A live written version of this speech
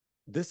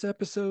This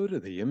episode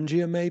of the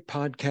MGMA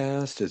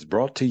podcast is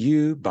brought to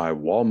you by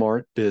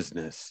Walmart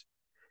Business.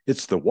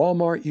 It's the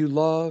Walmart you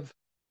love,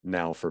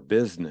 now for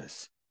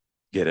business.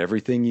 Get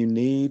everything you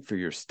need for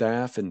your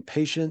staff and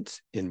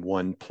patients in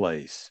one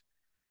place.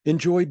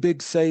 Enjoy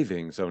big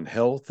savings on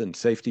health and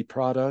safety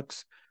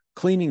products,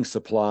 cleaning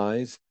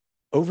supplies,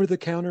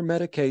 over-the-counter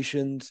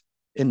medications,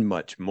 and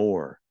much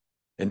more.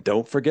 And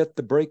don't forget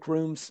the break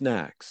room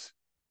snacks.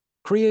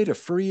 Create a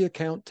free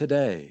account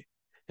today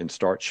and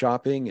start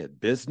shopping at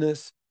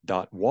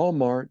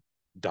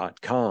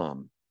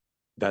business.walmart.com.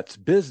 That's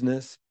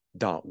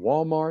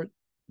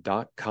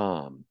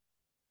business.walmart.com.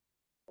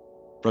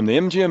 From the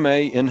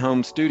MGMA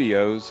in-home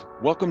studios,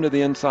 welcome to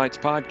the Insights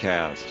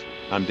Podcast.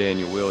 I'm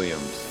Daniel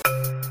Williams.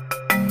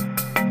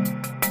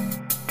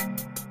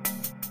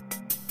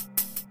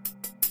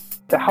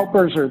 The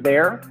helpers are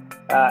there,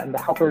 and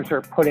the helpers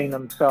are putting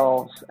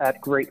themselves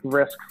at great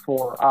risk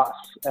for us.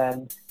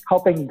 And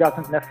helping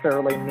doesn't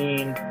necessarily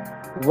mean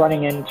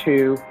running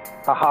into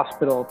a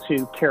hospital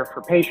to care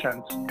for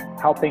patients.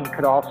 Helping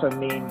could also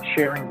mean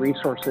sharing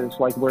resources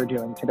like we're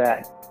doing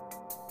today.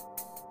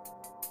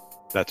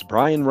 That's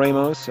Brian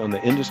Ramos on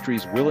the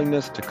industry's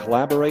willingness to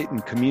collaborate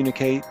and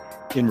communicate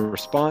in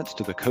response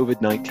to the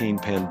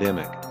COVID-19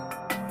 pandemic.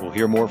 We'll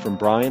hear more from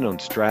Brian on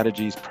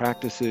strategies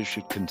practices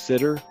should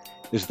consider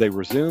as they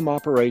resume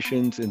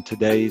operations in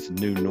today's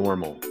new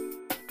normal.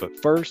 But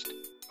first,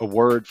 a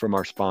word from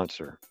our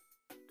sponsor.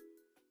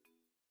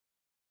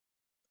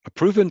 A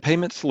proven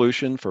payment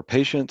solution for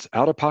patients'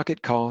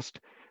 out-of-pocket cost,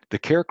 the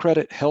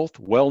CareCredit Health,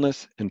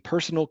 Wellness, and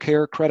Personal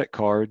Care Credit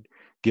Card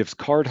gives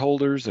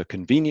cardholders a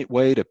convenient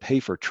way to pay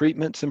for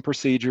treatments and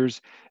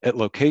procedures at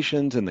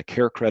locations in the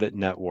CareCredit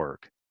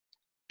network.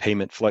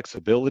 Payment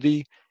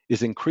flexibility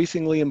is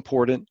increasingly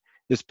important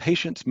as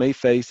patients may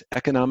face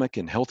economic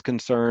and health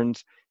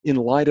concerns in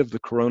light of the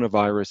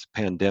coronavirus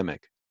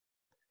pandemic.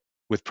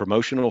 With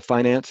promotional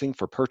financing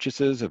for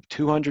purchases of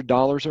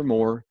 $200 or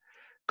more,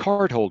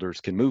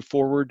 cardholders can move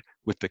forward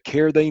with the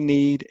care they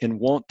need and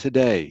want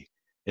today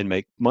and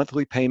make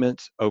monthly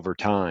payments over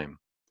time.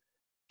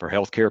 For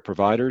healthcare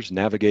providers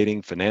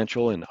navigating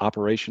financial and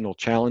operational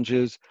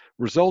challenges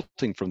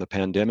resulting from the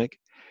pandemic,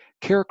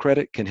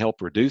 CareCredit can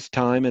help reduce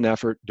time and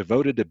effort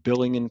devoted to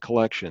billing and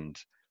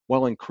collections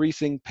while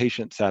increasing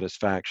patient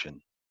satisfaction.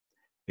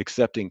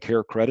 Accepting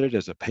CareCredit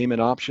as a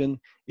payment option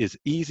is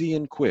easy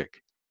and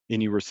quick,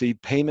 and you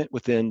receive payment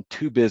within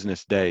 2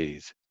 business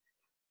days.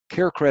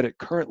 CareCredit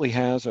currently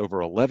has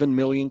over 11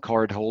 million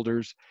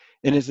cardholders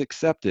and is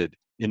accepted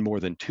in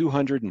more than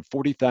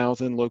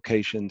 240,000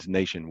 locations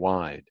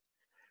nationwide.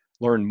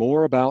 Learn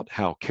more about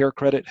how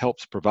CareCredit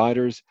helps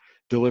providers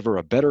deliver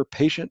a better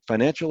patient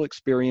financial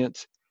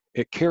experience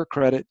at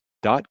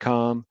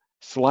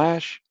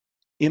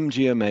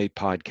carecredit.com/MGMA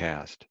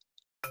podcast.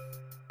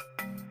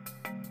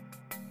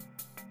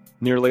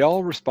 Nearly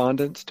all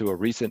respondents to a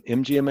recent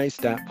MGMA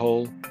stat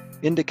poll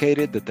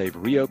indicated that they've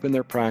reopened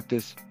their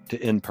practice to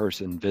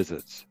in-person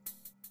visits.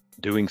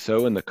 Doing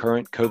so in the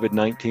current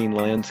COVID-19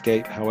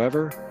 landscape,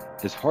 however,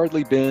 has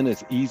hardly been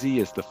as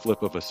easy as the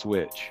flip of a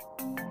switch.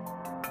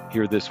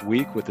 Here this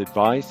week with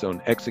advice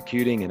on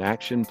executing an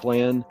action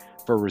plan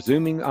for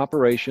resuming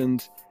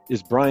operations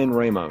is Brian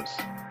Ramos,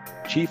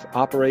 Chief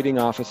Operating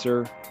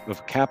Officer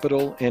of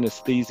Capital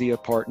Anesthesia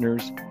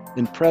Partners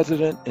and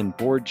President and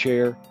Board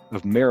Chair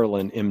of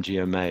Maryland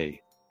MGMA.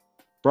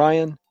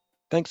 Brian,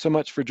 thanks so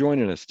much for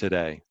joining us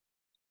today.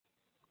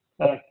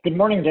 Good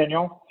morning,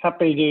 Daniel.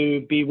 Happy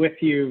to be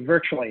with you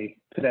virtually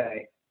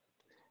today.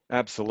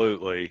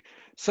 Absolutely.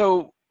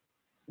 So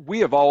we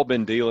have all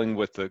been dealing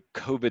with the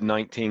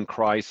COVID-19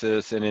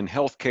 crisis, and in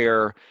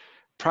healthcare,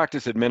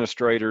 practice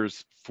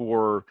administrators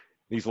for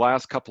these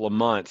last couple of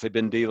months, they've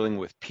been dealing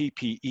with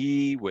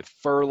PPE, with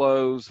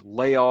furloughs,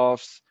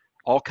 layoffs,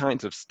 all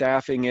kinds of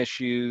staffing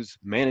issues,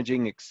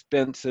 managing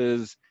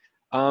expenses.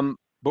 But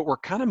we're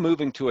kind of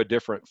moving to a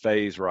different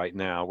phase right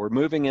now. We're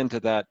moving into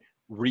that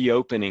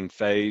reopening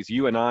phase.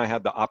 You and I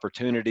had the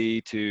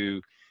opportunity to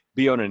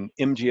be on an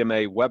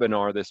MGMA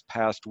webinar this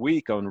past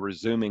week on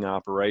resuming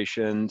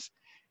operations.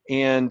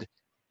 And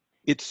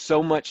it's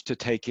so much to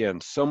take in,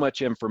 so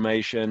much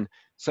information.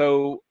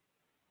 So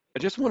I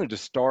just wanted to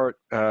start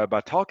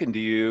by talking to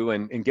you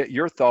and get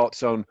your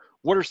thoughts on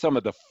what are some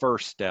of the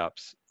first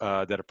steps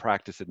that a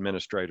practice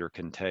administrator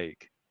can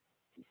take?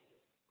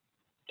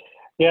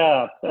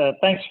 Yeah,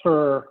 thanks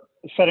for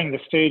setting the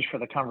stage for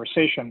the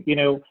conversation. You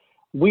know,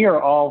 we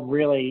are all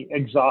really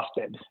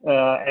exhausted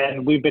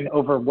and we've been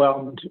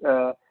overwhelmed.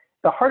 The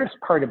hardest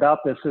part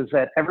about this is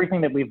that everything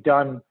that we've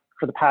done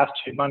for the past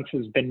 2 months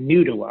has been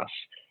new to us.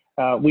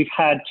 We've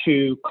had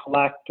to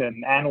collect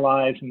and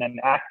analyze and then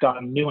act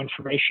on new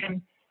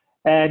information.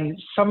 And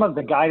some of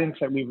the guidance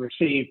that we've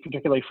received,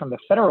 particularly from the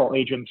federal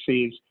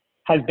agencies,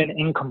 has been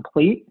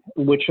incomplete,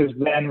 which has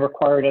then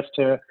required us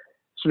to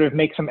sort of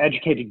make some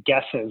educated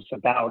guesses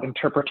about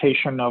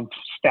interpretation of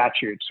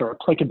statutes or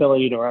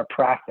applicability to our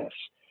practice.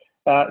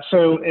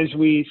 So as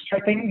we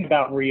start thinking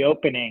about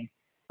reopening,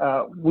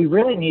 we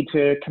really need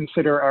to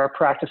consider our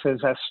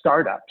practices as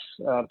startups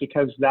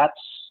because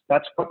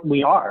that's what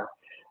we are.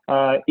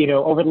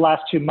 over the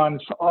last 2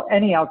 months,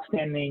 any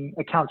outstanding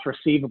accounts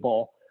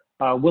receivable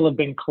will have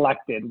been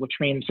collected, which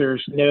means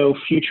there's no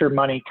future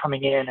money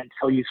coming in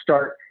until you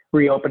start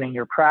reopening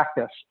your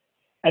practice.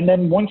 And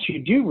then once you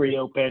do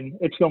reopen,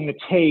 it's going to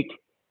take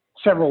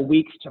several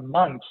weeks to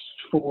months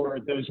for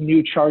those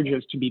new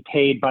charges to be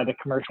paid by the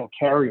commercial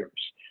carriers.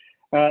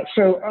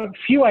 So a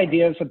few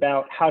ideas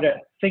about how to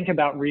think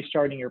about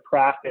restarting your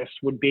practice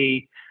would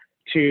be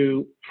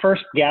to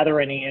first gather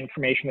any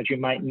information that you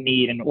might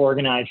need and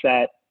organize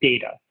that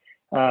data.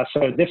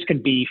 So this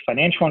could be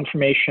financial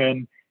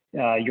information,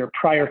 your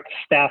prior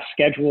staff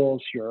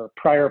schedules, your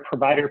prior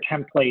provider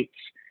templates.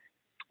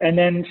 And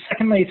then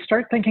secondly,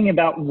 start thinking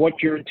about what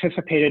your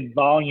anticipated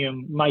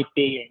volume might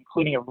be,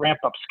 including a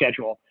ramp-up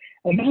schedule.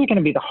 And this is going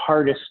to be the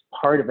hardest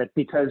part of it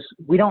because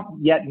we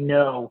don't yet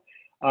know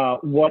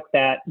what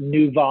that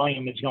new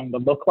volume is going to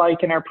look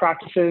like in our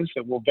practices.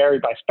 It will vary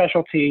by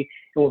specialty.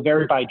 It will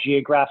vary by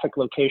geographic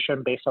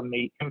location based on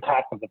the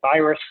impact of the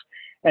virus.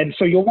 And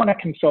so you'll want to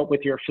consult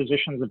with your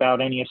physicians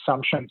about any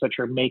assumptions that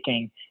you're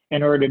making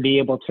in order to be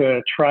able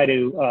to try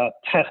to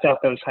test out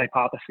those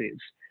hypotheses.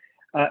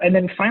 And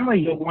then finally,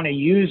 you'll want to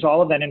use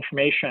all of that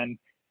information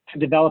to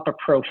develop a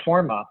pro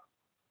forma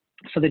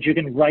so that you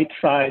can right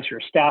size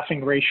your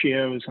staffing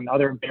ratios and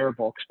other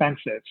variable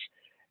expenses.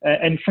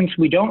 And since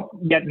we don't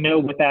yet know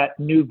what that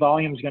new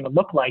volume is going to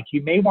look like,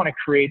 you may want to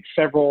create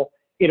several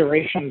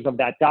iterations of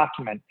that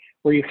document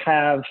where you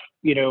have,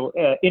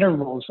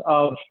 intervals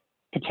of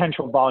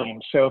potential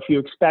volumes. So if you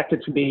expect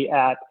it to be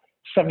at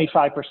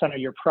 75% of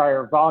your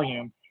prior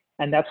volume,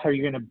 and that's how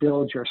you're going to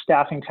build your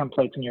staffing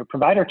templates and your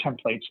provider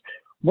templates,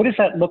 what does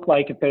that look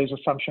like if those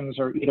assumptions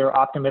are either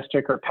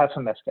optimistic or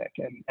pessimistic?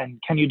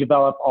 And can you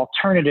develop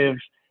alternative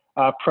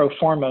pro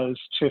formas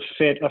to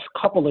fit a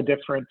couple of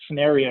different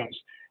scenarios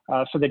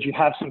so that you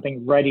have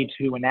something ready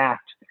to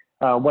enact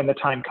when the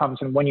time comes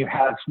and when you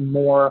have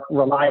more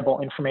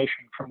reliable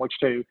information from which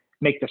to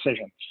make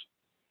decisions?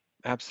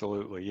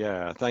 Absolutely.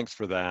 Yeah. Thanks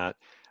for that.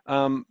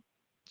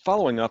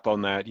 Following up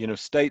on that,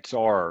 states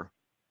are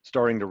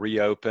starting to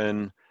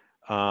reopen.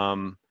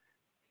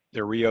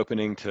 They're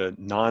reopening to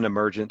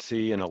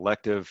non-emergency and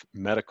elective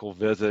medical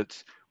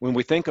visits. When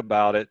we think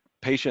about it,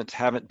 patients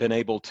haven't been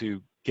able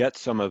to get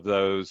some of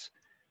those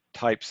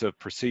types of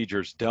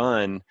procedures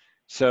done.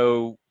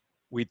 So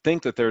we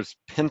think that there's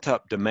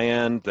pent-up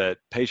demand, that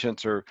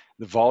the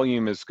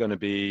volume is going to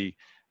be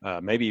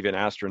maybe even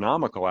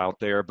astronomical out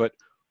there. But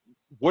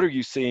what are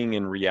you seeing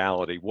in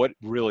reality? What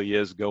really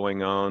is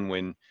going on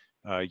when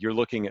you're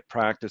looking at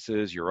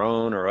practices, your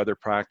own or other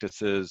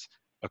practices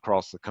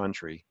across the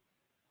country?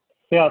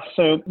 Yeah,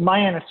 so my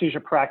anesthesia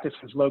practice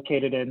is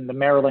located in the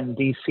Maryland,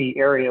 D.C.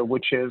 area,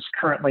 which is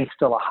currently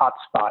still a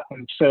hotspot.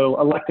 And so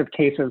elective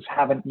cases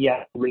haven't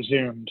yet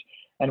resumed,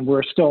 and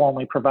we're still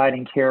only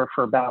providing care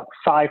for about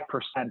 5%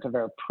 of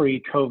our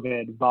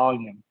pre-COVID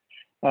volume.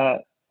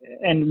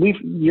 And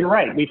you're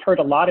right, we've heard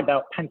a lot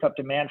about pent-up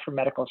demand for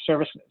medical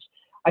services.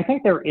 I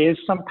think there is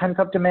some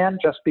pent-up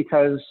demand just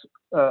because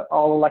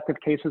all elective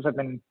cases have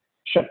been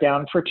shut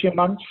down for 2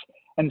 months.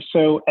 And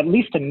so at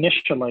least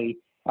initially,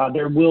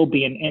 there will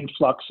be an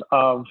influx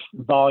of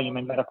volume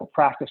in medical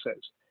practices.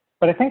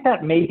 But I think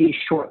that may be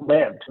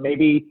short-lived,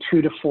 maybe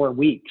 2 to 4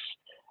 weeks.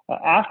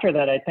 After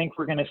that, I think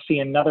we're going to see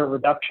another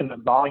reduction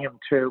of volume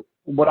to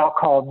what I'll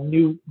call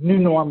new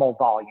normal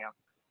volume.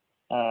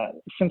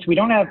 Since we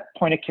don't have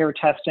point-of-care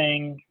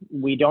testing,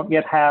 we don't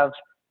yet have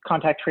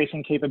contact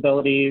tracing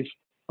capabilities,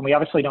 and we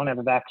obviously don't have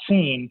a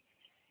vaccine,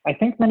 I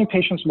think many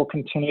patients will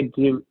continue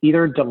to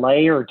either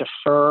delay or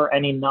defer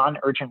any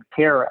non-urgent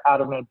care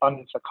out of an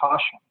abundance of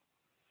caution.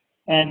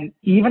 And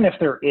even if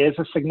there is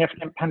a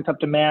significant pent-up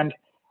demand,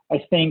 I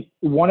think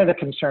one of the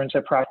concerns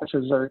that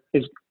practices are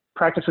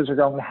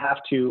going to have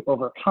to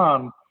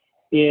overcome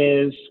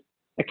is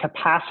the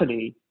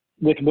capacity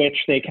with which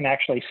they can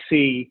actually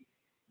see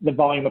the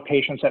volume of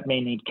patients that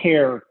may need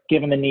care,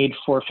 given the need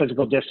for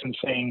physical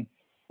distancing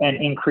and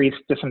increased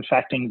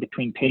disinfecting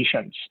between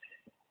patients.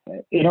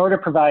 In order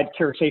to provide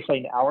care safely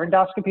in our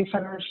endoscopy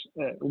centers,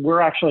 we're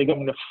actually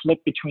going to flip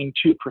between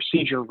 2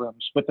 procedure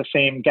rooms with the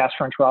same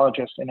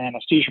gastroenterologist and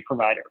anesthesia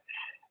provider,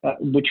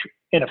 which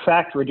in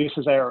effect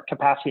reduces our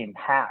capacity in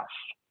half.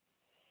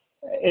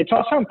 It's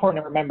also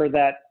important to remember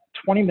that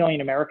 20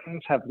 million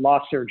Americans have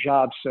lost their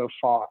jobs so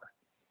far.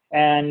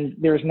 And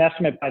there's an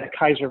estimate by the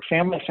Kaiser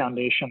Family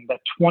Foundation that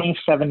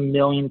 27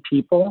 million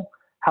people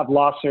have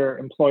lost their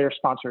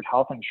employer-sponsored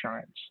health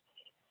insurance.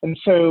 And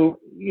so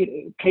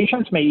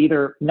patients may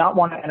either not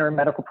want to enter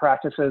medical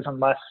practices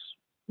unless,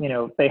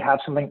 they have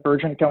something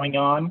urgent going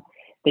on.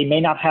 They may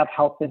not have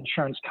health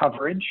insurance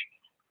coverage.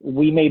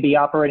 We may be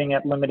operating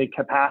at limited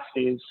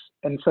capacities.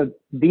 And so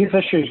these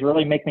issues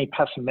really make me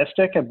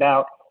pessimistic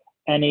about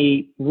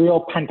any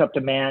real pent-up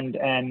demand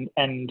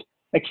and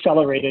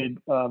accelerated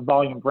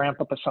volume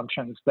ramp-up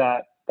assumptions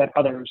that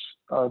others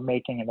are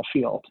making in the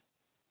field.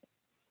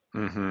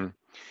 Mm-hmm.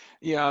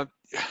 Yeah,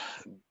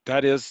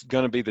 that is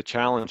going to be the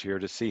challenge here,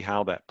 to see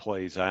how that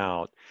plays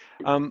out.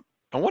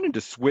 I wanted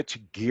to switch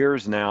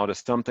gears now to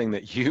something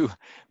that you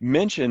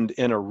mentioned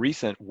in a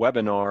recent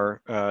webinar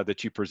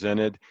that you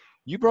presented.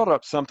 You brought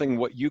up something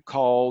what you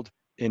called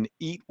an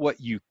eat what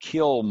you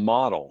kill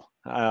model.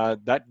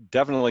 That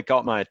definitely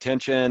caught my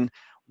attention.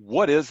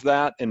 What is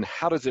that, and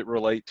how does it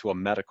relate to a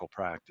medical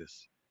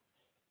practice?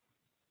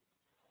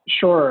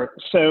 Sure.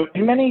 So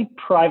in many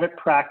private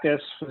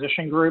practice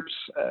physician groups,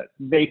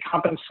 they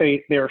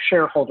compensate their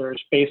shareholders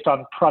based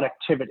on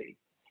productivity.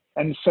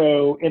 And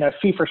so in a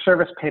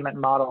fee-for-service payment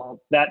model,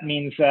 that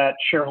means that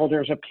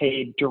shareholders are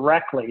paid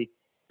directly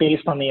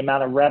based on the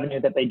amount of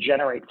revenue that they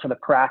generate for the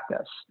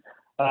practice.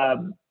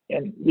 And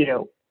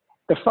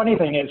the funny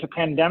thing is the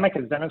pandemic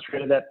has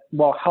demonstrated that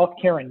while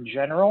healthcare in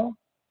general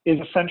is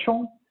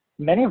essential,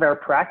 many of our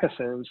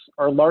practices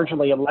are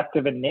largely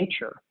elective in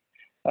nature.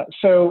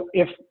 So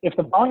if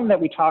the volume that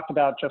we talked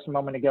about just a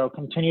moment ago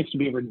continues to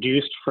be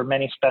reduced for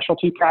many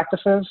specialty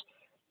practices,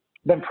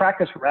 then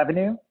practice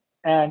revenue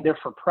and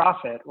therefore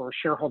profit or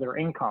shareholder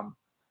income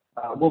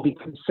will be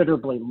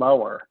considerably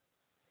lower.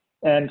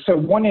 And so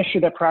one issue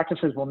that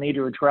practices will need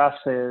to address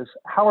is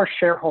how are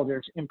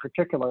shareholders in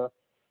particular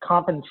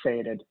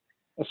compensated,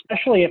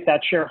 especially if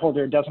that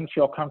shareholder doesn't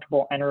feel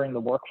comfortable entering the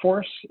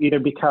workforce, either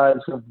because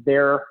of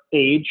their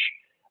age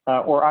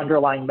or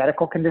underlying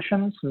medical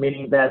conditions,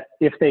 meaning that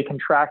if they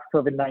contract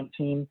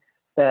COVID-19,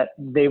 that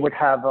they would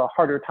have a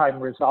harder time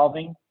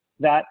resolving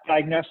that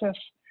diagnosis.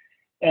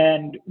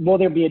 And will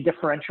there be a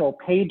differential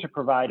paid to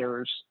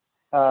providers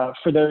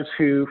for those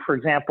who, for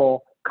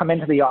example, come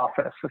into the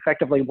office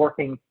effectively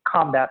working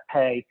combat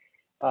pay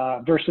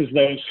versus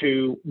those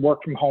who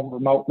work from home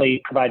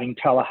remotely providing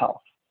telehealth?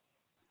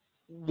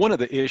 One of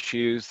the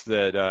issues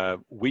that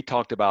we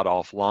talked about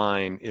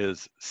offline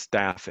is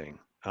staffing.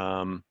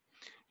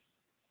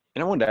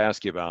 And I wanted to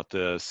ask you about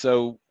this.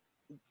 So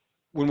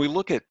when we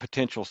look at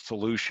potential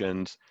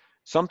solutions,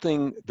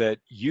 something that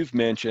you've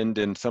mentioned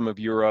in some of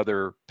your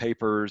other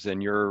papers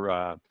and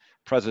your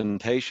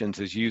presentations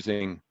is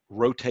using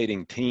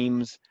rotating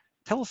teams.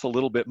 Tell us a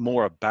little bit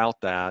more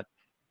about that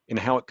and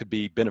how it could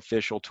be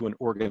beneficial to an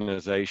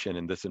organization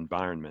in this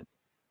environment.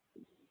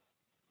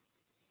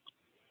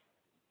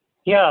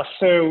 Yeah,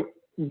 so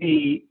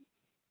the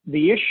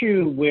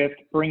issue with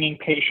bringing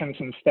patients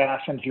and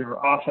staff into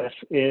your office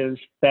is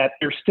that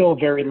there's still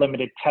very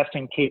limited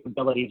testing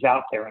capabilities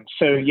out there. And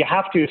so you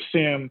have to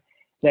assume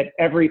that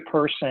every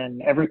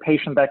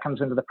patient that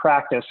comes into the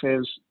practice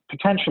is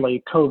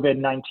potentially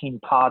COVID-19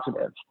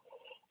 positive.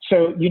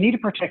 So you need to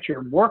protect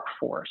your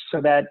workforce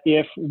so that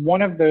if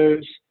one of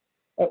those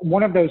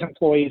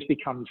employees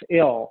becomes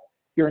ill,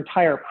 your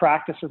entire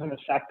practice isn't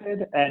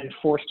affected and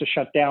forced to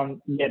shut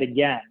down yet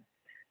again.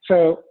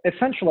 So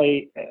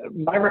essentially,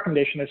 my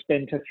recommendation has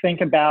been to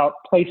think about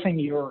placing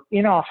your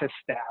in-office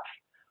staff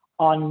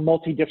on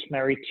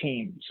multidisciplinary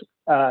teams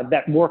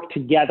that work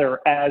together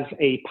as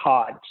a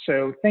pod.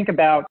 So think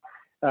about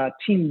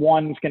team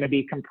one is going to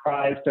be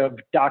comprised of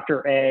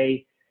Dr.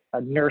 A,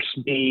 nurse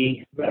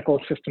B, medical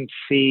assistant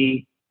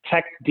C,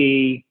 tech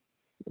D,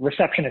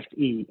 receptionist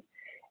E.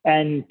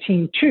 And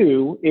team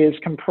two is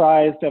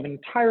comprised of an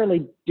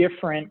entirely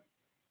different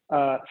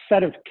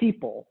set of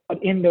people, but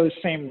in those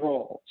same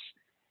roles.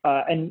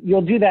 And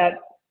you'll do that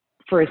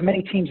for as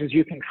many teams as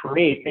you can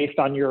create based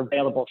on your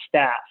available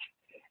staff.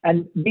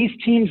 And these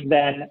teams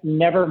then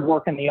never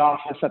work in the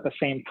office at the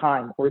same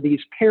time, or these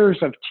pairs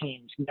of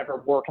teams never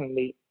work in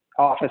the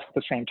office at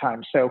the same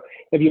time. So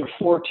if you have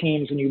 4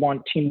 teams and you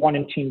want team 1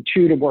 and team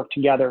 2 to work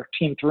together,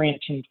 team 3 and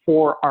team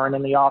 4 aren't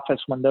in the office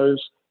when those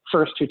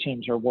first 2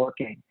 teams are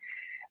working.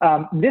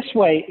 This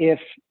way, if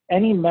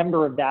any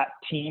member of that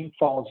team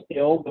falls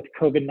ill with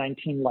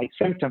COVID-19-like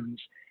symptoms,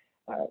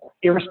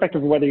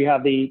 irrespective of whether you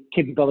have the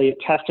capability of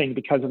testing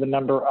because of the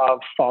number of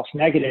false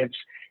negatives,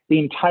 the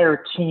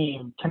entire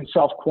team can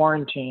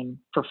self-quarantine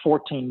for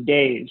 14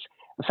 days,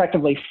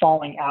 effectively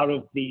falling out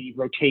of the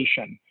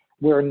rotation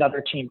where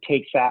another team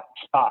takes that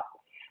spot.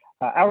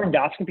 Our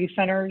endoscopy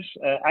centers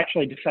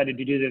actually decided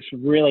to do this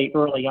really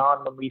early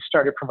on when we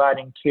started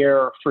providing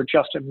care for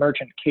just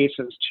emergent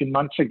cases 2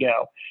 months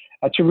ago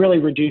to really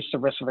reduce the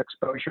risk of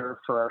exposure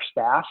for our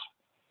staff.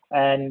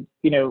 And,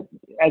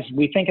 as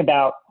we think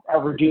about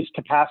our reduced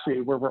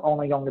capacity where we're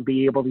only going to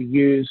be able to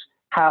use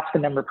half the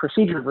number of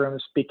procedure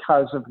rooms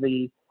because of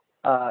the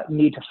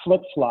need to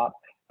flip-flop,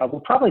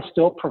 we'll probably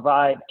still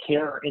provide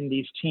care in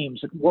these teams.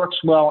 It works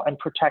well and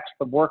protects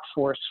the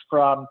workforce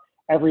from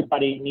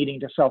everybody needing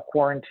to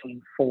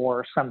self-quarantine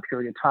for some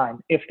period of time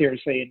if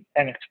there's an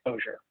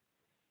exposure.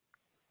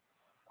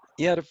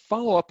 Yeah, to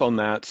follow up on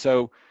that,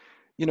 so,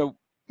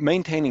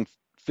 maintaining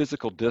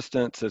physical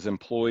distance as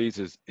employees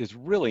is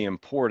really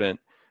important,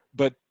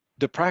 but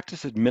do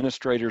practice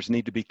administrators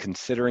need to be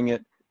considering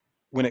it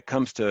when it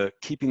comes to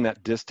keeping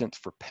that distance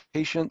for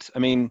patients? I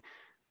mean,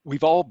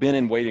 we've all been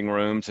in waiting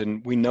rooms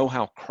and we know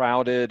how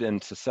crowded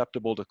and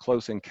susceptible to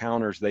close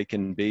encounters they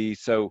can be.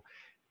 So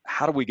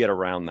how do we get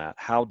around that?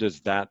 How does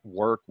that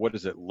work? What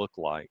does it look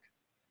like?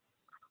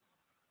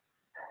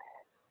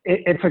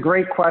 It's a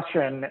great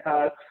question.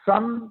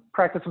 Some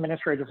practice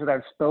administrators that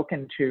I've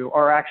spoken to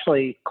are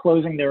actually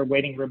closing their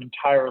waiting room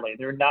entirely.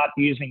 They're not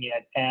using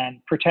it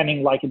and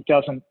pretending like it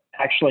doesn't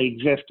actually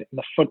exist in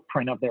the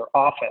footprint of their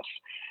office.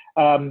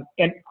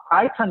 And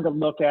I tend to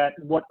look at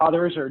what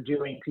others are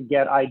doing to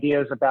get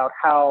ideas about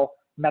how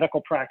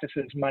medical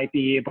practices might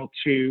be able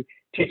to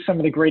take some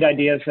of the great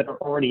ideas that are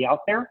already out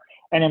there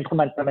and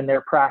implement them in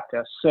their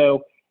practice.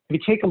 So if you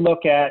take a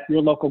look at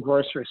your local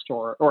grocery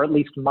store, or at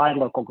least my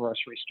local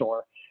grocery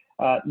store,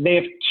 they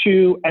have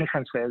two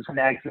entrances and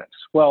exits.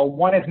 Well,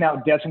 one is now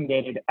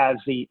designated as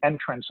the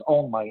entrance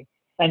only,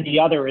 and the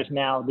other is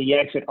now the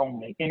exit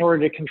only in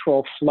order to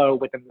control flow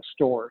within the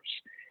stores.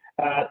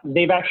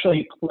 They've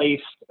actually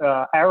placed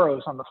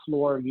arrows on the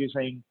floor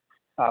using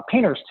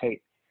painter's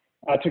tape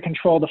to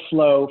control the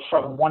flow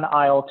from one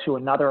aisle to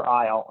another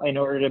aisle in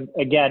order to,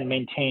 again,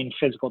 maintain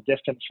physical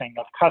distancing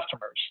of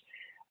customers.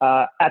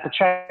 At the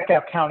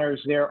checkout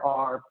counters, there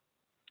are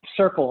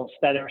circles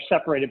that are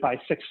separated by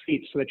 6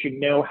 feet so that you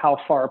know how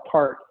far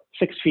apart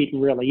 6 feet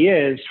really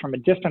is from a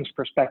distance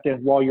perspective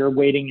while you're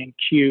waiting in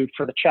queue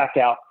for the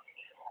checkout.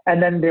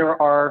 And then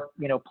there are,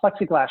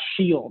 plexiglass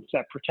shields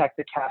that protect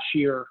the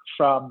cashier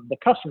from the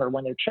customer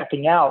when they're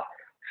checking out,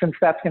 since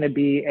that's going to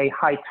be a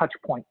high touch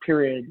point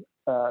period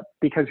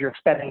because you're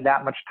spending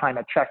that much time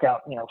at checkout,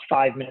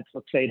 5 minutes,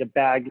 let's say, to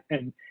bag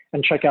and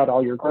check out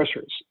all your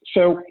groceries.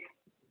 So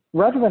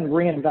rather than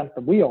reinvent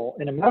the wheel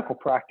in a medical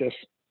practice,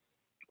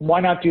 why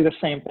not do the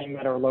same thing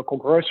that our local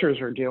grocers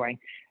are doing?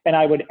 And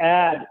I would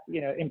add,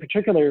 in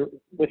particular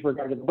with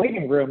regard to the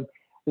waiting room,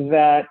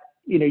 that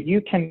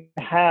you can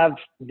have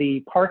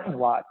the parking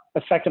lot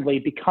effectively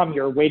become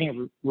your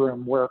waiting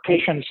room where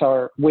patients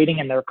are waiting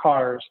in their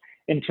cars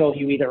until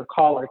you either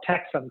call or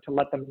text them to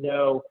let them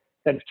know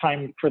that it's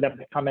time for them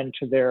to come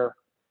into their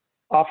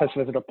office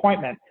visit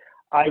appointment.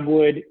 I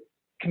would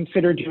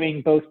consider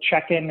doing both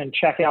check-in and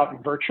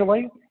check-out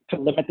virtually to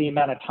limit the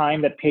amount of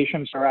time that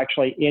patients are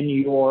actually in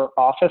your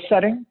office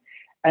setting.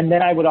 And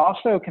then I would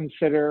also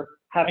consider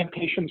having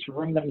patients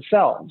room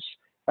themselves.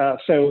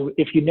 So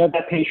if you know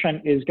that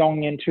patient is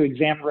going into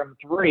exam room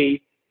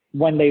 3,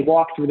 when they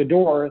walk through the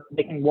door,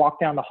 they can walk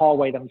down the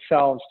hallway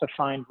themselves to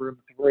find room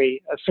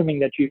 3, assuming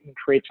that you can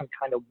create some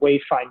kind of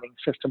wayfinding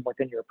system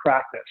within your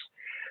practice.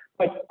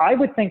 But I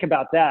would think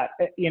about that.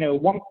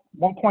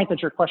 One point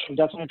that your question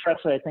doesn't address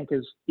that I think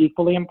is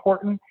equally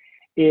important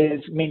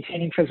is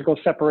maintaining physical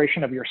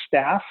separation of your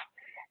staff.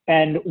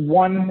 And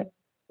one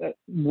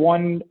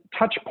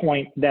touch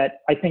point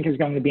that I think is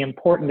going to be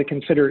important to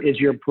consider is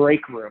your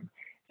break room.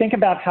 Think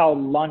about how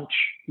lunch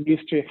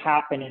used to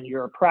happen in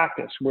your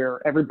practice, where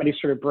everybody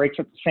sort of breaks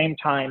at the same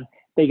time,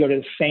 they go to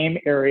the same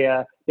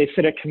area, they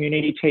sit at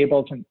community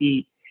tables and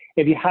eat.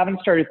 If you haven't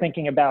started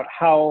thinking about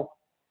how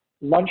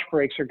lunch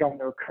breaks are going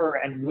to occur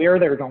and where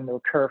they're going to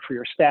occur for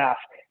your staff,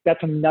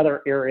 that's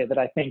another area that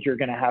I think you're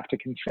going to have to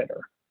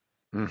consider.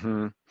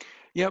 Mm-hmm.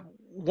 Yeah,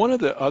 one of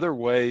the other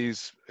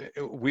ways,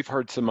 we've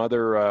heard some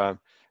other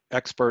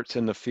experts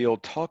in the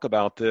field talk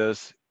about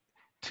this,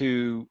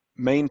 to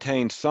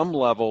maintain some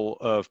level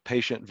of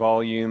patient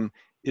volume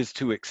is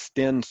to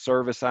extend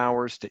service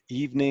hours to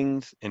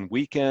evenings and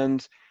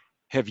weekends.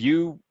 Have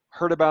you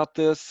heard about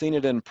this, seen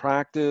it in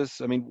practice?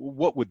 I mean,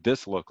 what would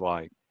this look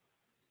like?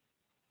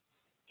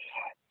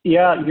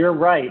 Yeah, you're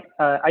right.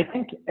 I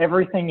think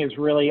everything is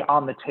really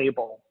on the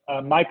table.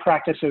 My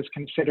practice is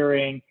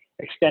considering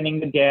extending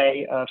the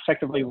day,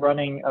 effectively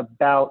running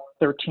about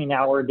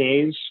 13-hour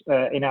days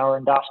in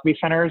our endoscopy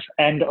centers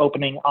and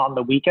opening on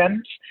the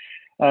weekends.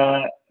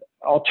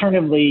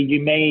 Alternatively, you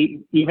may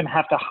even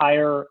have to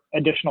hire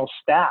additional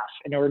staff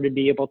in order to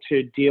be able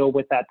to deal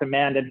with that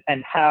demand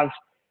and have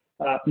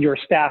your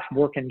staff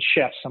work in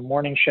shifts, a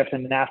morning shift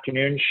and an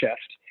afternoon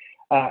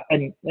shift.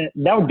 And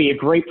that would be a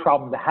great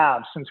problem to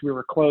have since we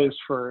were closed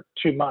for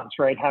 2 months,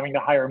 right? Having to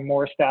hire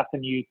more staff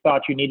than you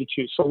thought you needed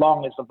to, so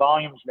long as the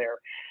volume's there.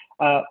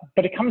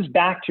 But it comes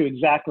back to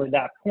exactly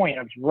that point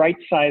of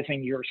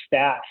right-sizing your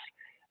staff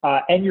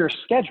and your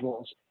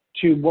schedules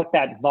to what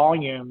that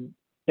volume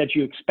that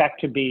you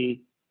expect to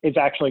be is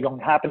actually going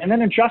to happen, and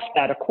then adjust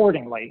that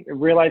accordingly,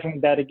 realizing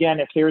that, again,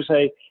 if there's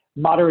a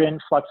moderate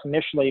influx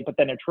initially, but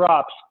then it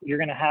drops, you're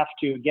going to have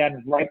to,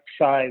 again,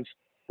 right-size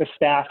the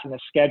staff and the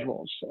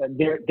schedules.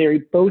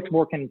 They both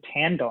work in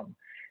tandem.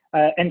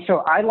 And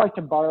so I like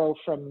to borrow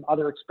from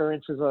other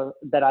experiences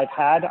that I've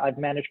had. I've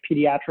managed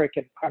pediatric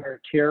and primary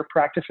care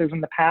practices in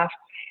the past.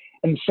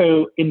 And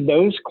so in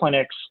those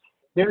clinics,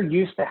 they're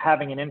used to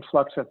having an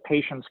influx of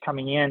patients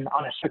coming in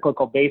on a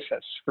cyclical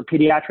basis. For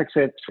pediatrics,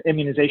 it's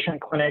immunization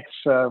clinics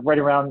right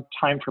around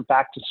time for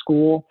back to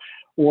school,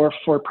 or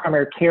for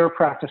primary care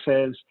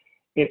practices,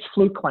 it's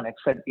flu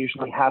clinics that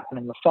usually happen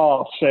in the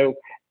fall. So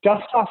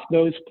dust off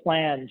those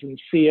plans and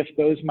see if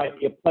those might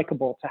be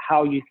applicable to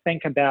how you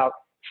think about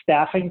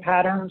staffing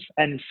patterns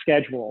and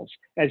schedules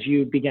as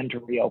you begin to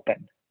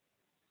reopen.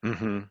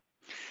 Mm-hmm.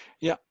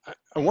 Yeah,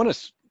 I want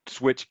to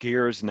switch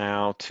gears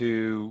now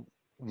to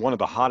one of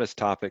the hottest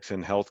topics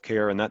in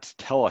healthcare, and that's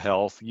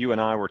telehealth. You and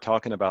I were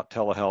talking about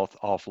telehealth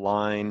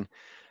offline.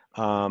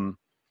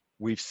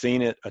 We've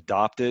seen it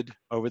adopted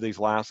over these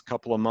last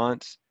couple of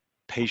months.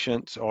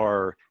 Patients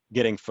are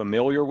getting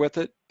familiar with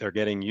it. They're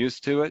getting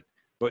used to it.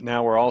 But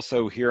now we're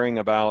also hearing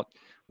about,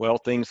 well,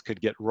 things could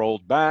get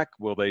rolled back.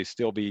 Will they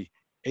still be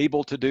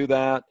able to do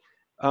that?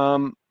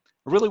 I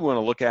really want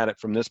to look at it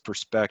from this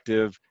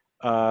perspective.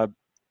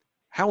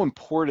 How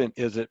important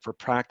is it for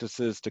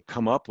practices to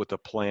come up with a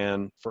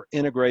plan for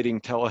integrating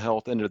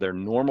telehealth into their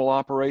normal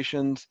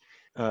operations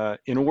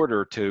in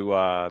order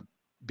to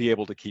be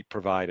able to keep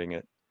providing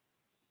it?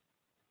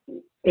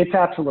 It's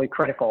absolutely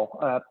critical.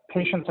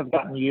 Patients have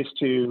gotten used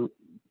to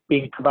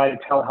being provided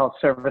telehealth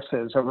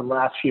services over the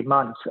last few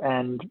months,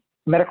 and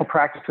medical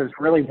practices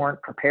really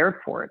weren't prepared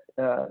for it.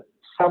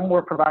 Some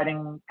were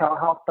providing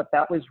telehealth, but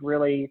that was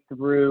really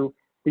through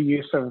the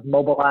use of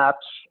mobile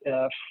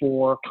apps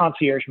for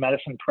concierge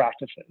medicine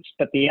practices.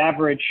 But the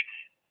average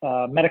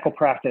medical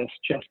practice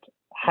just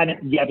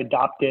hadn't yet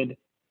adopted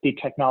the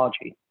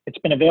technology. It's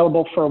been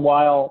available for a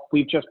while.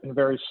 We've just been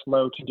very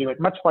slow to do it,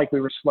 much like we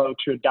were slow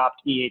to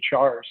adopt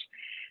EHRs.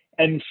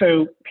 And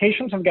so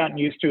patients have gotten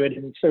used to it.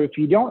 And so if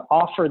you don't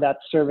offer that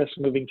service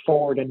moving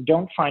forward and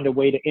don't find a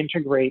way to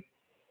integrate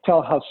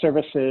telehealth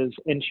services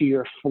into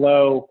your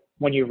flow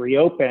when you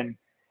reopen,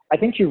 I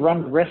think you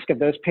run the risk of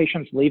those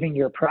patients leaving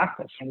your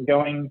practice and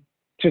going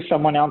to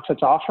someone else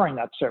that's offering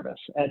that service.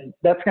 And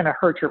that's going to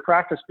hurt your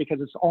practice because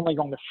it's only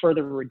going to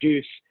further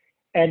reduce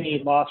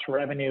any lost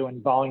revenue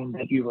and volume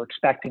that you were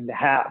expecting to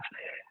have.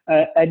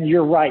 And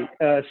you're right,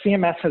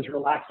 CMS has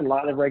relaxed a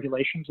lot of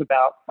regulations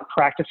about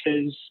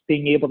practices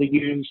being able to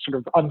use sort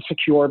of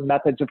unsecure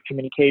methods of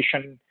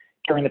communication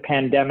during the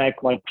pandemic,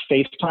 like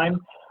FaceTime.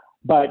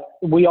 But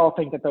we all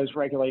think that those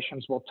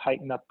regulations will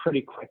tighten up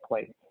pretty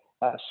quickly.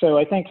 So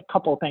I think a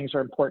couple of things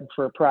are important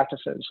for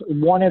practices.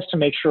 One is to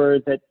make sure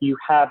that you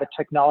have a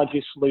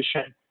technology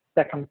solution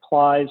that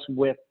complies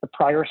with the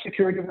prior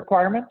security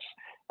requirements,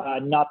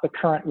 not the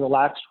current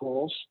relaxed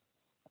rules.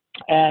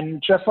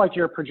 And just like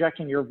you're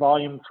projecting your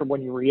volume for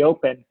when you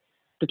reopen,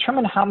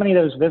 determine how many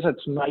of those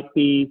visits might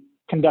be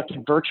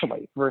conducted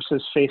virtually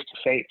versus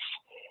face-to-face.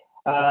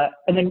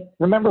 And then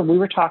remember, we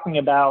were talking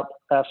about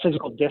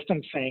physical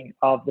distancing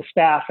of the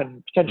staff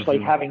and potentially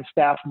having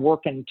staff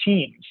work in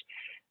teams.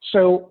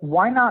 So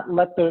why not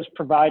let those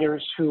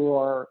providers who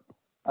are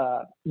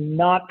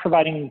not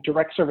providing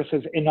direct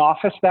services in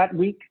office that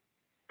week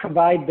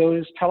provide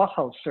those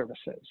telehealth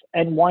services?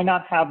 And why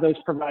not have those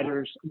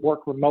providers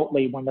work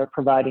remotely when they're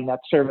providing that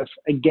service,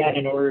 again,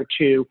 in order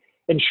to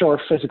ensure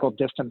physical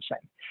distancing?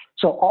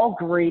 So all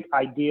great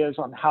ideas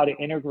on how to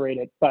integrate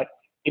it, but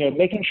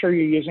making sure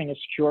you're using a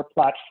secure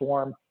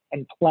platform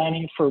and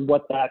planning for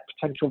what that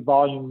potential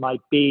volume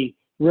might be,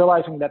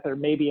 realizing that there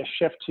may be a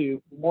shift to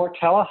more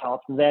telehealth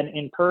than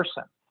in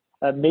person.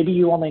 Maybe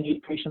you only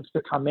need patients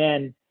to come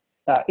in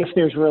if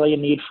there's really a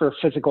need for a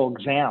physical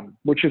exam,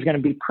 which is going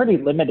to be pretty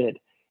limited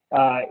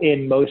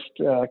in most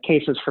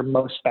cases for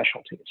most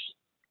specialties.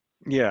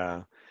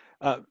 Yeah.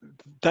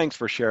 Thanks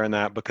for sharing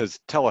that, because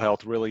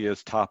telehealth really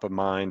is top of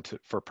mind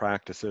for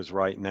practices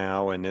right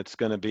now, and it's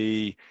going to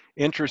be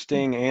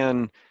interesting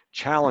and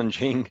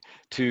challenging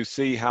to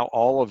see how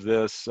all of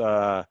this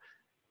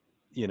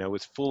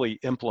is fully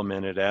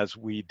implemented as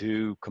we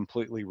do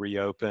completely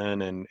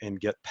reopen and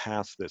get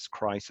past this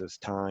crisis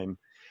time.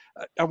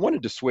 I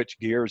wanted to switch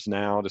gears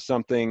now to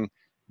something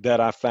that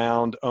I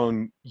found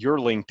on your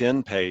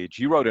LinkedIn page.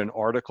 You wrote an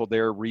article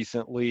there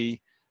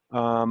recently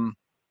on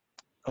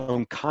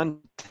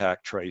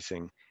contact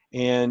tracing,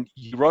 and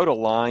you wrote a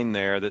line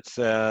there that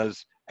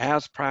says,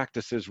 as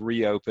practices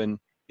reopen,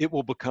 it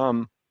will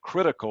become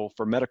critical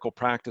for medical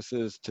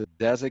practices to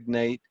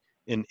designate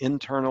an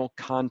internal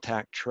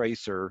contact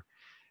tracer.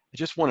 I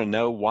just want to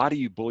know, why do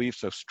you believe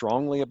so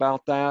strongly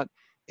about that?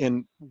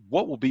 And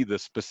what will be the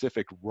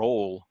specific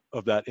role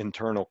of that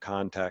internal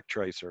contact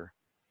tracer?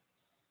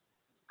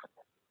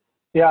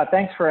 Yeah,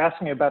 thanks for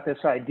asking about this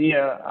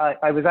idea.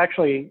 I was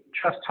actually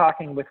just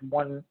talking with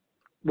one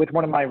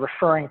of my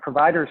referring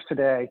providers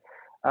today,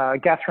 a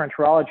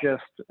gastroenterologist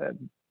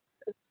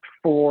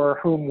for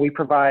whom we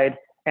provide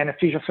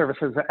anesthesia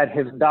services at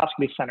his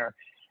endoscopy center.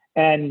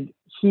 And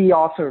he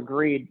also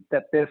agreed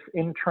that this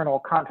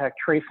internal contact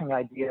tracing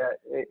idea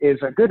is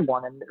a good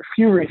one, and there are a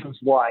few reasons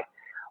why.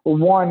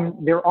 One,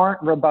 there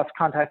aren't robust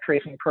contact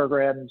tracing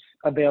programs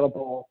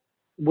available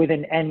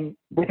within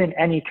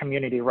any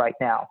community right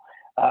now.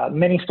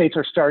 Many states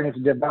are starting to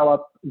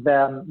develop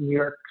them. New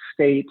York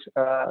State,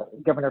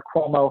 Governor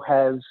Cuomo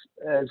has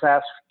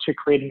asked to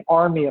create an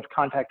army of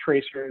contact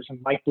tracers, and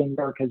Mike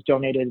Bloomberg has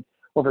donated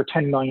over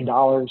 $10 million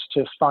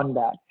to fund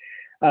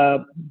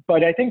that.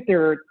 But I think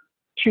there are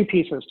two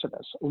pieces to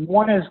this.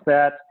 One is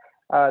that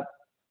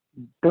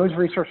those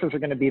resources are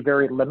going to be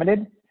very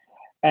limited.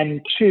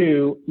 And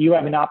two, you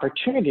have an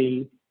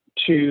opportunity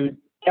to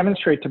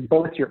demonstrate to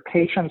both your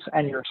patients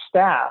and your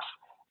staff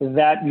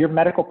that your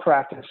medical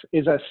practice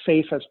is as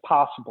safe as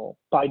possible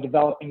by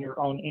developing your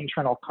own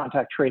internal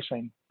contact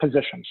tracing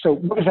position. So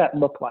what does that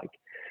look like?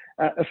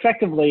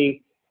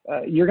 Effectively,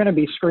 you're going to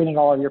be screening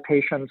all of your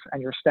patients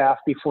and your staff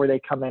before they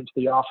come into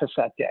the office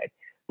that day.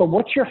 But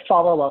what's your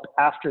follow-up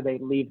after they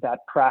leave that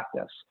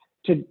practice?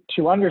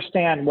 to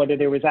understand whether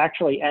there was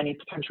actually any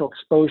potential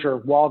exposure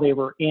while they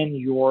were in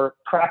your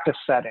practice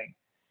setting.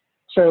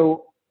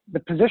 So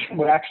the physician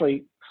would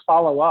actually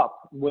follow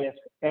up with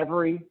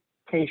every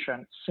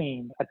patient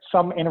seen at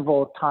some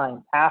interval of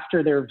time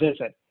after their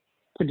visit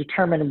to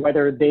determine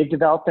whether they've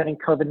developed any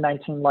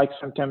COVID-19-like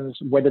symptoms,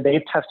 whether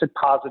they've tested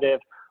positive,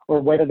 or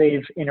whether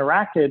they've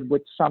interacted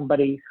with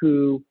somebody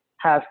who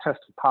has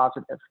tested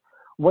positive.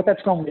 What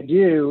that's going to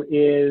do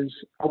is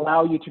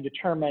allow you to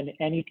determine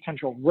any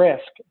potential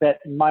risk that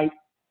might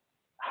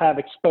have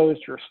exposed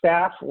your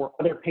staff or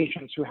other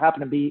patients who happen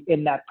to be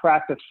in that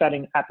practice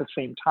setting at the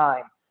same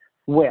time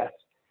with.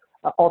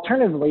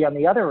 Alternatively, on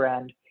the other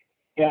end,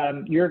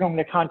 you're going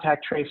to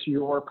contact trace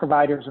your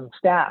providers and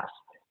staff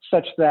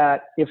such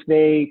that if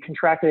they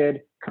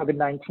contracted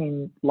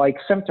COVID-19-like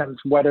symptoms,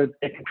 whether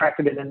they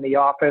contracted it in the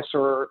office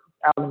or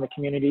out in the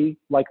community,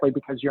 likely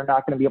because you're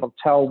not going to be able to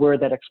tell where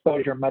that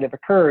exposure might have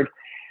occurred,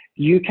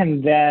 you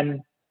can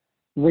then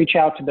reach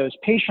out to those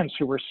patients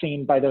who were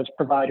seen by those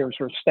providers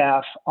or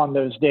staff on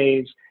those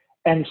days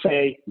and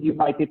say, you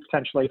might be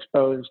potentially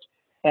exposed,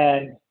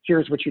 and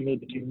here's what you need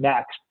to do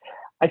next.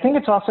 I think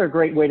it's also a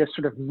great way to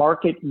sort of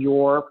market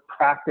your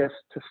practice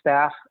to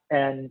staff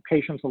and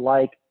patients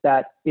alike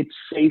that it's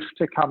safe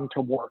to come to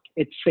work.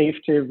 It's safe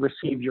to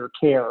receive your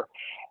care.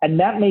 And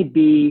that may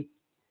be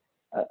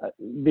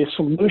the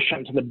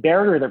solution to the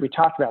barrier that we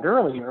talked about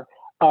earlier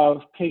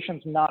of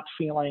patients not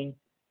feeling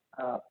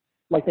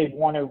like they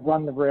want to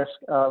run the risk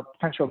of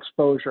potential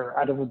exposure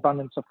out of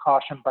abundance of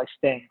caution by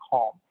staying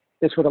home.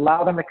 This would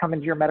allow them to come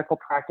into your medical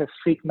practice,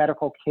 seek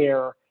medical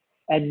care,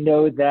 and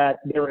know that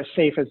they're as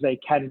safe as they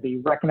can be,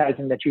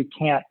 recognizing that you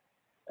can't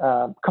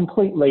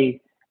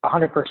completely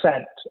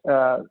 100%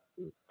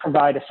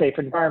 provide a safe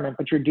environment,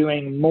 but you're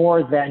doing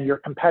more than your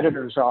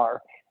competitors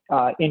are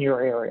in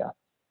your area.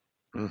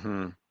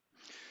 Mm-hmm.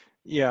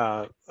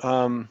 Yeah.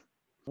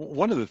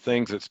 One of the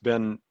things that's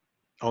been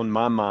on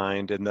my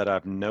mind and that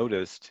I've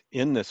noticed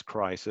in this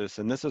crisis,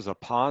 and this is a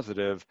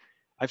positive,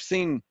 I've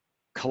seen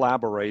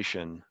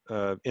collaboration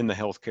in the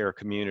healthcare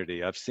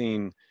community. I've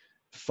seen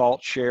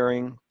thought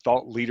sharing,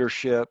 thought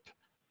leadership,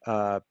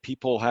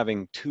 people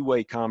having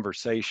two-way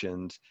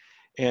conversations.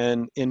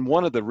 And in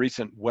one of the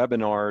recent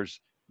webinars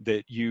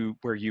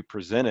where you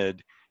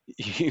presented,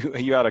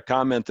 you had a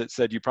comment that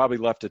said you probably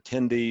left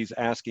attendees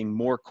asking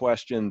more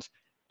questions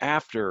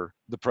after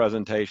the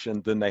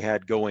presentation than they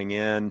had going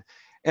in.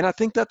 And I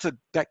think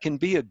that can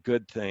be a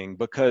good thing,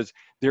 because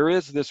there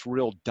is this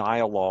real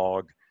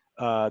dialogue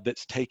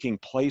that's taking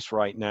place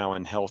right now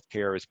in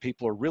healthcare as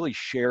people are really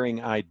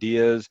sharing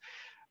ideas.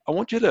 I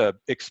want you to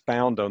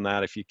expound on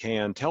that if you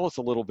can. Tell us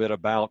a little bit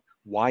about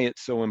why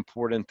it's so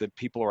important that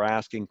people are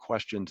asking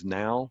questions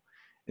now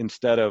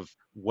instead of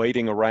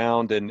waiting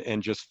around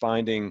and just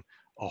finding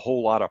a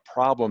whole lot of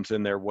problems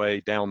in their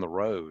way down the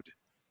road.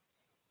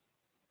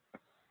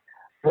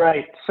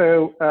 Right.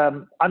 So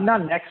I'm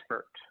not an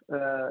expert,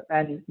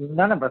 and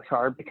none of us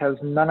are, because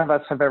none of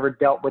us have ever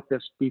dealt with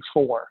this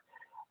before.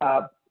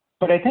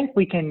 But I think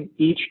we can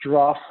each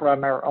draw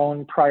from our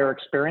own prior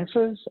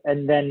experiences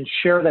and then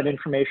share that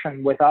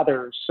information with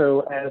others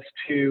so as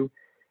to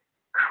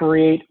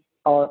create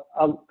a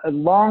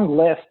long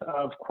list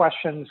of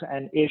questions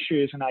and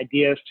issues and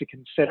ideas to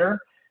consider,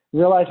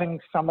 realizing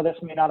some of this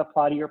may not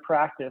apply to your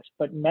practice,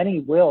 but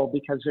many will,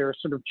 because there are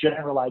sort of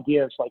general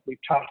ideas like we've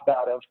talked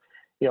about of,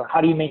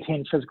 how do you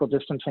maintain physical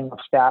distancing of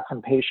staff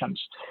and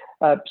patients?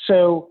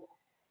 So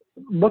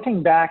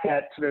looking back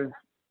at sort of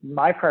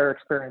my prior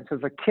experience, as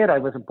a kid, I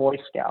was a Boy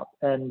Scout,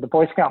 and the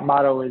Boy Scout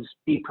motto is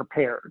be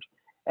prepared.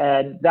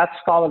 And that's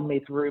followed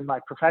me through my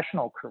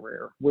professional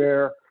career,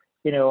 where,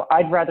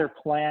 I'd rather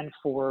plan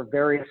for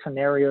various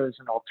scenarios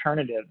and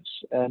alternatives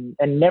and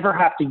never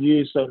have to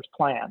use those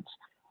plans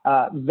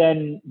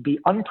than be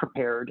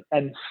unprepared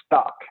and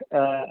stuck.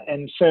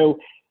 And so,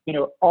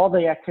 all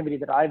the activity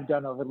that I've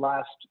done over the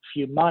last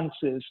few months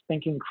is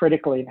thinking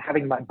critically and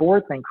having my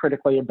board think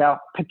critically about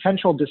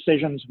potential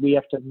decisions we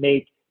have to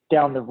make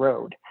down the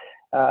road.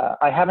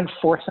 I haven't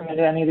forced them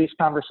into any of these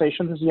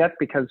conversations yet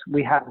because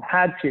we haven't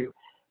had to,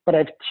 but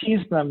I've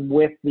teased them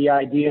with the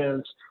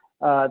ideas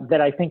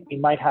that I think we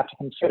might have to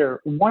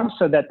consider. One,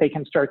 so that they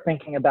can start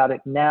thinking about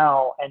it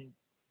now and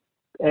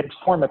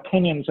form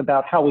opinions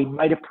about how we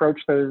might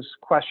approach those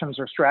questions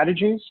or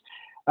strategies,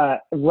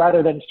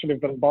 rather than sort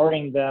of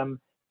bombarding them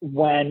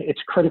when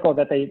it's critical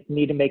that they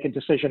need to make a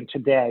decision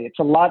today. It's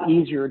a lot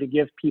easier to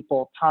give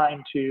people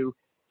time to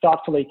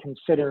thoughtfully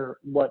consider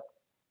what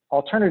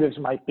alternatives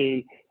might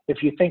be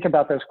if you think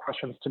about those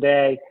questions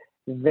today,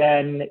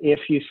 than if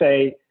you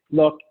say,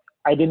 look,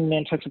 I didn't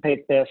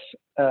anticipate this.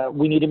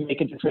 We need to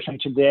make a decision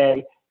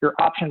today. Your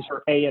options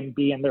are A and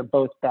B, and they're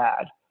both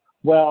bad.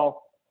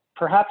 Well,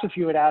 perhaps if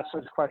you had asked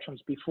those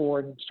questions before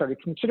and started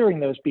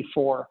considering those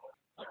before,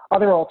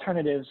 other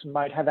alternatives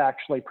might have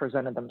actually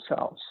presented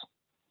themselves.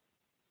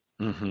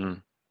 Mm-hmm.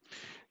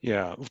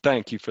 Yeah, well,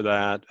 thank you for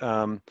that.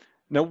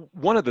 Now,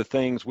 one of the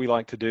things we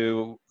like to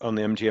do on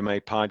the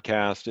MGMA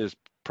podcast is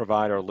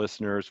provide our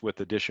listeners with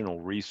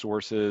additional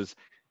resources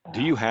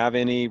Do you have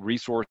any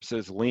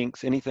resources,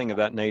 links, anything of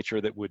that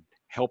nature that would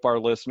help our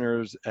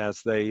listeners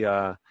as they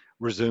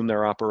resume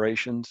their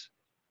operations?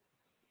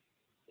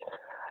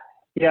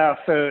 Yeah,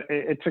 so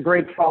it's a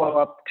great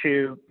follow-up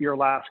to your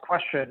last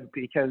question,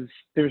 because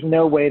there's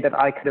no way that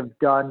I could have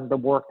done the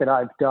work that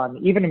I've done,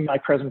 even in my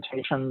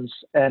presentations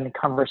and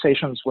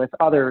conversations with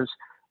others,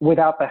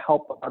 without the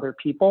help of other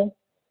people.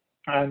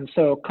 And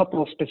so a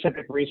couple of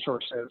specific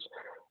resources.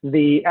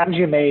 The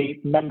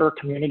MGMA member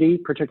community,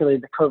 particularly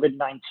the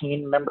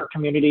COVID-19 member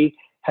community,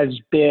 has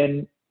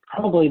been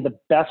probably the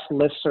best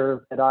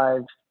listserv that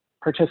I've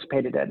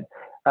participated in.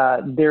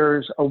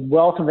 There's a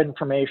wealth of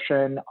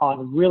information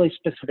on really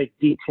specific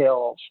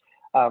details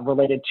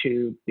related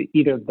to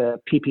either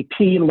the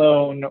PPP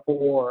loan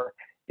or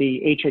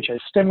the HHS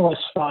stimulus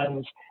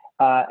funds.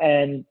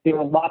 And there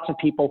are lots of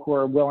people who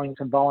are willing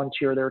to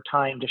volunteer their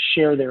time to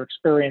share their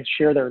experience,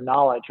 share their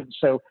knowledge. And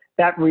so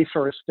that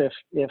resource,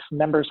 if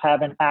members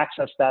haven't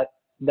accessed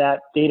that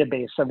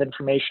database of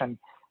information,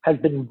 has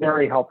been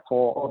very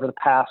helpful over the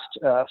past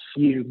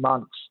few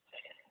months.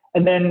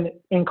 And then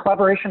in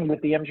collaboration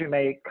with the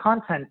MGMA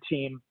content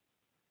team,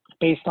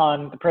 based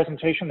on the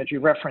presentation that you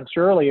referenced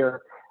earlier,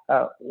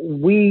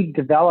 we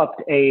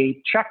developed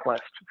a checklist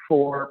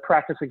for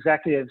practice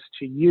executives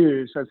to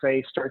use as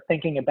they start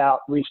thinking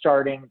about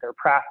restarting their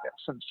practice.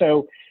 And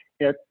so,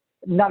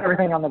 not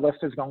everything on the list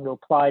is going to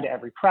apply to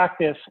every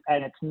practice,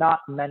 and it's not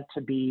meant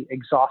to be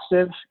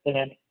exhaustive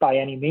by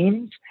any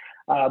means,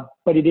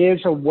 but it is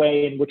a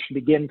way in which to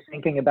begin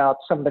thinking about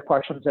some of the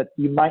questions that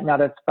you might not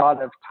have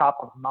thought of top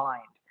of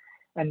mind.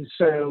 And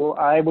so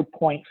I would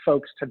point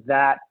folks to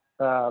that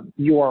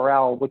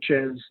URL, which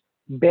is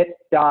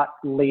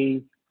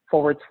bit.ly/MGMA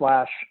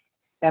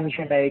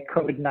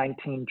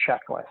COVID-19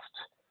 checklist.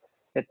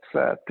 It's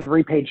a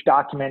 3-page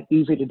document,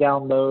 easy to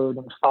download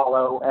and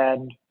follow,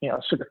 and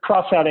sort of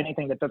cross out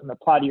anything that doesn't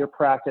apply to your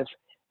practice,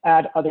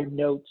 add other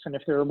notes, and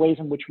if there are ways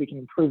in which we can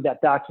improve that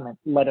document,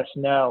 let us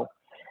know.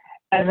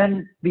 And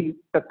then the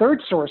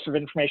third source of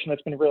information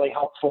that's been really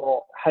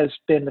helpful has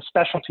been the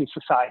specialty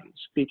societies,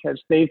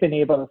 because they've been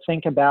able to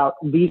think about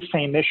these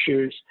same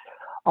issues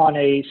on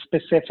a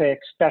specific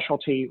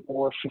specialty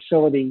or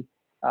facility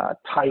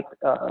type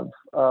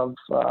of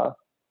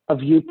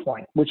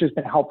viewpoint, which has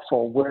been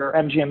helpful, where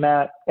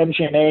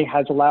MGMA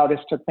has allowed us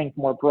to think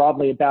more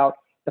broadly about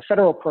the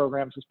federal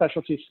programs. The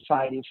specialty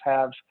societies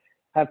have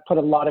put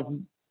a lot of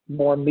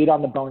more meat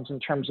on the bones in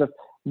terms of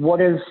what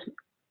does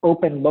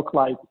open look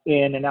like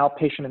in an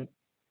outpatient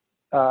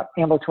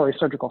ambulatory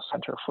surgical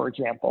center, for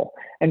example.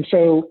 And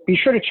so be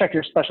sure to check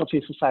your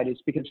specialty societies,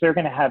 because they're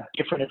going to have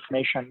different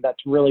information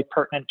that's really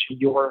pertinent to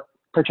your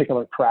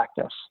particular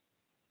practice.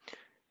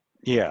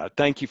 Yeah,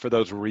 thank you for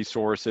those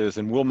resources,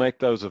 and we'll make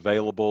those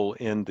available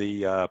in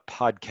the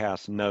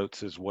podcast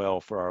notes as well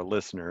for our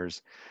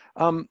listeners.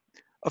 A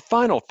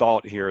final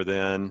thought here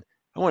then,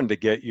 I wanted to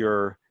get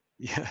you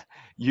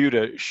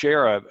to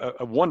share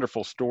a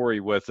wonderful story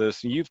with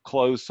us. You've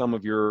closed some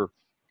of your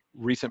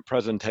recent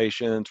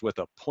presentations with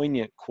a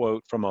poignant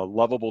quote from a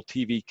lovable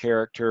TV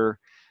character.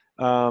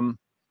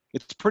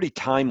 It's pretty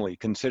timely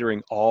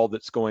considering all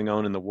that's going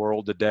on in the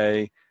world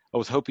today. I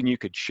was hoping you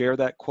could share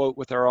that quote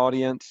with our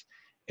audience,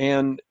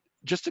 and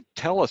just to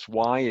tell us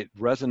why it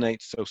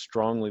resonates so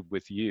strongly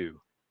with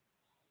you.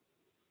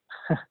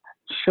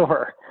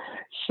 Sure.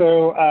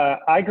 So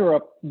I grew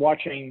up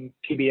watching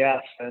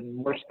PBS, and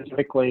more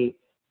specifically,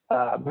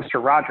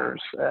 Mr.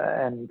 Rogers.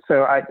 And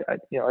so as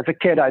a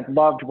kid, I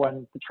loved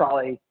when the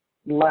trolley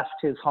left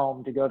his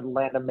home to go to the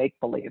land of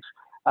make-believe.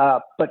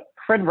 But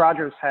Fred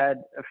Rogers had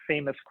a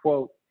famous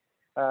quote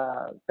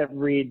that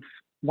reads,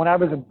 "When I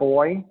was a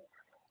boy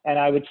and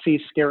I would see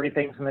scary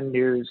things in the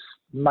news,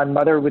 my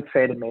mother would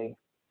say to me,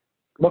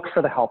 'Look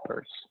for the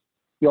helpers.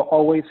 You'll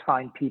always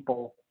find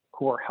people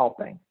who are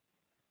helping.'"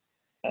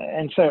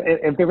 And so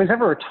if there was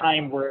ever a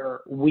time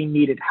where we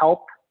needed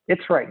help,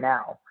 it's right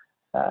now.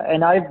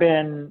 And I've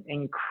been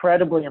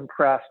incredibly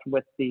impressed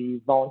with the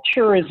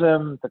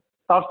volunteerism, the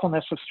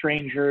thoughtfulness of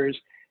strangers,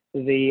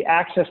 the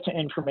access to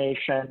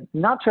information,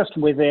 not just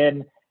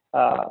within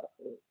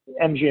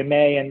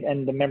MGMA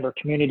and the member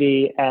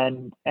community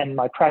and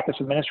my practice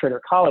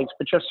administrator colleagues,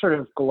 but just sort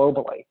of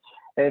globally.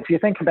 If you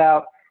think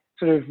about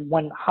sort of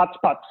when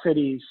hotspot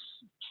cities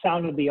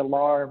sounded the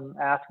alarm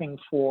asking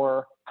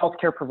for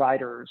healthcare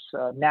providers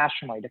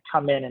nationally to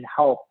come in and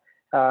help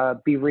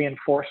be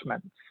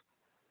reinforcements,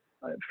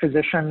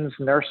 physicians,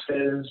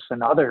 nurses,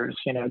 and others,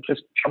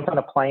 just jumped on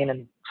a plane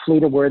and flew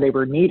to where they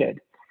were needed.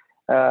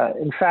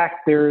 In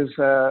fact, there's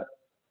a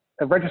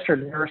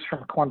registered nurse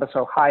from Columbus,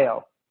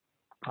 Ohio,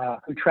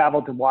 who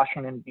traveled to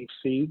Washington,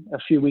 D.C. a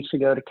few weeks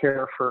ago to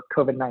care for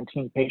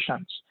COVID-19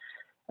 patients.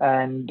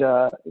 And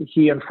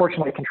he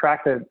unfortunately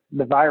contracted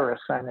the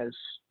virus and is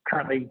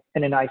currently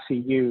in an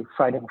ICU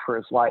fighting for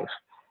his life.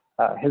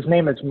 His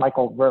name is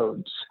Michael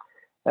Rhodes.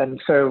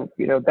 And so,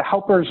 the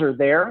helpers are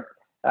there,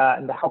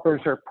 and the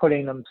helpers are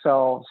putting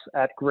themselves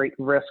at great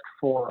risk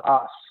for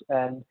us.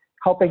 And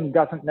helping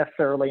doesn't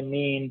necessarily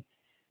mean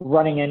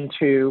running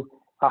into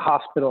a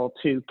hospital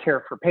to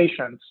care for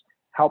patients.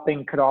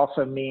 helping could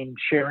also mean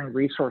sharing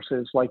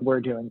resources like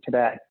we're doing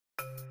today.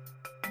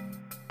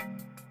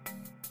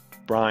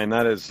 Brian,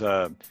 that's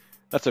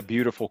a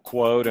beautiful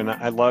quote, and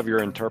I love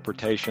your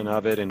interpretation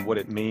of it and what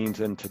it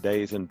means in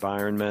today's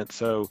environment.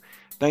 So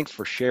thanks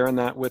for sharing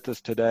that with us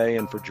today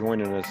and for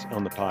joining us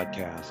on the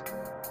podcast.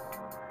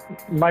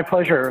 My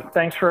pleasure.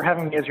 Thanks for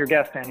having me as your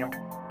guest, Daniel.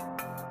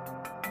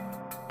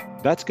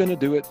 That's going to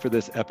do it for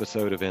this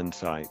episode of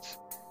Insights.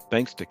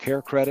 Thanks to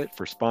CareCredit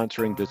for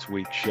sponsoring this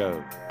week's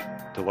show.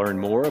 To learn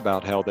more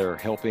about how they're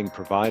helping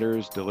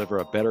providers deliver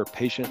a better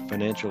patient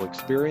financial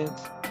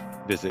experience,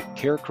 visit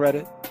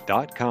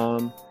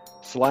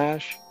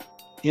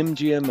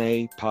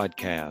carecredit.com/MGMA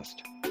podcast.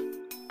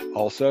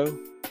 Also,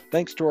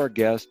 thanks to our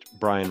guest,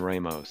 Brian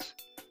Ramos.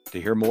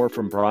 To hear more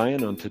from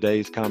Brian on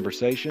today's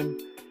conversation,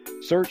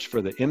 search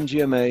for the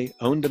MGMA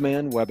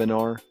On-Demand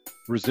webinar,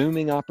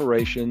 Resuming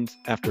Operations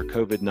After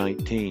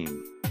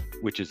COVID-19,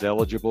 which is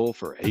eligible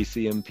for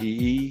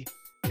ACMPE,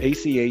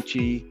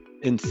 ACHE,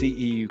 and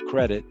CEU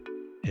credit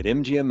at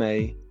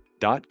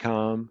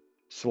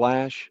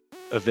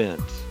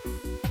mgma.com/events.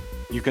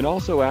 You can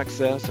also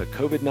access a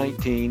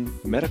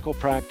COVID-19 medical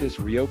practice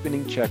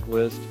reopening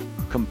checklist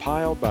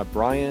compiled by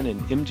Brian and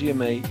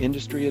MGMA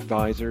industry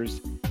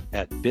advisors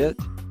at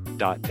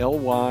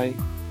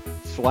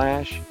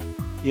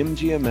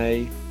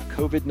bit.ly/MGMA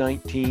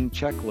COVID-19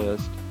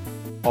 checklist,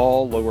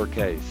 all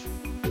lowercase.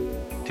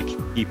 To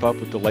keep up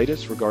with the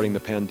latest regarding the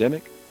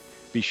pandemic,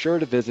 be sure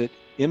to visit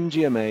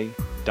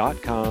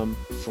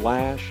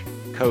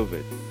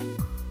mgma.com/COVID.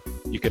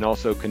 You can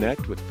also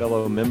connect with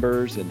fellow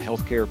members and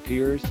healthcare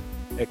peers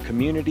at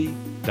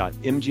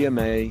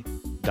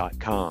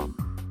community.mgma.com.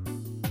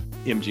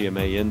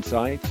 MGMA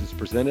Insights is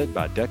presented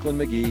by Declan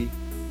McGee,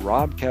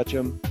 Rob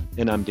Ketchum,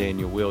 and I'm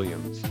Daniel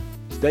Williams.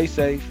 Stay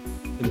safe,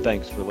 and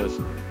thanks for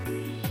listening.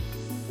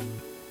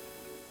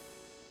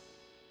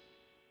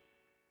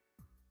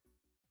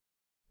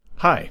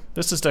 Hi,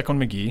 this is Declan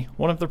McGee,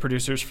 one of the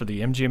producers for the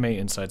MGMA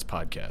Insights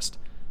podcast.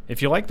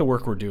 If you like the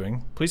work we're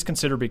doing, please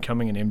consider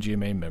becoming an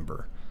MGMA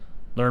member.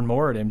 Learn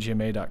more at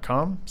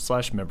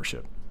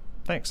mgma.com/membership.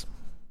 Thanks.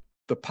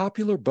 The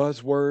popular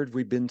buzzword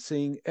we've been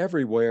seeing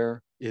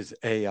everywhere is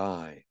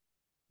AI.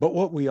 But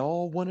what we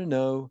all want to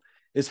know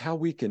is how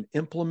we can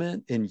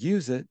implement and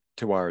use it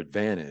to our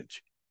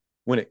advantage.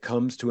 When it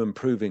comes to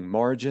improving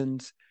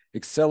margins,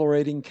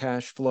 accelerating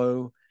cash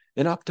flow,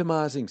 and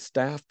optimizing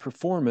staff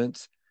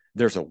performance,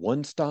 there's a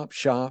one-stop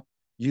shop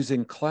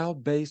using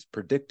cloud-based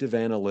predictive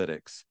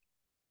analytics.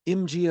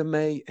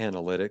 MGMA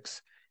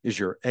Analytics is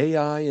your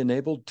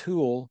AI-enabled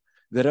tool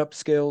that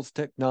upscales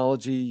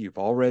technology you've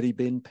already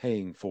been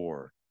paying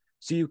for,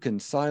 so you can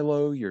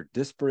silo your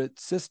disparate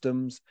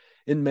systems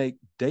and make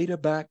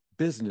data-backed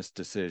business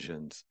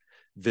decisions.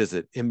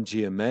 Visit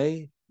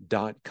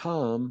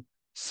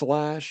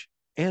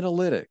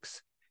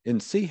mgma.com/analytics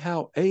and see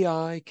how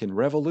AI can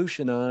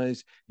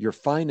revolutionize your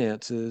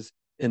finances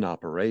and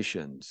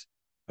operations.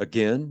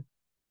 Again,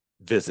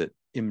 visit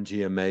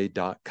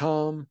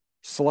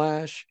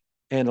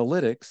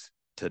mgma.com/analytics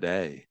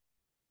today.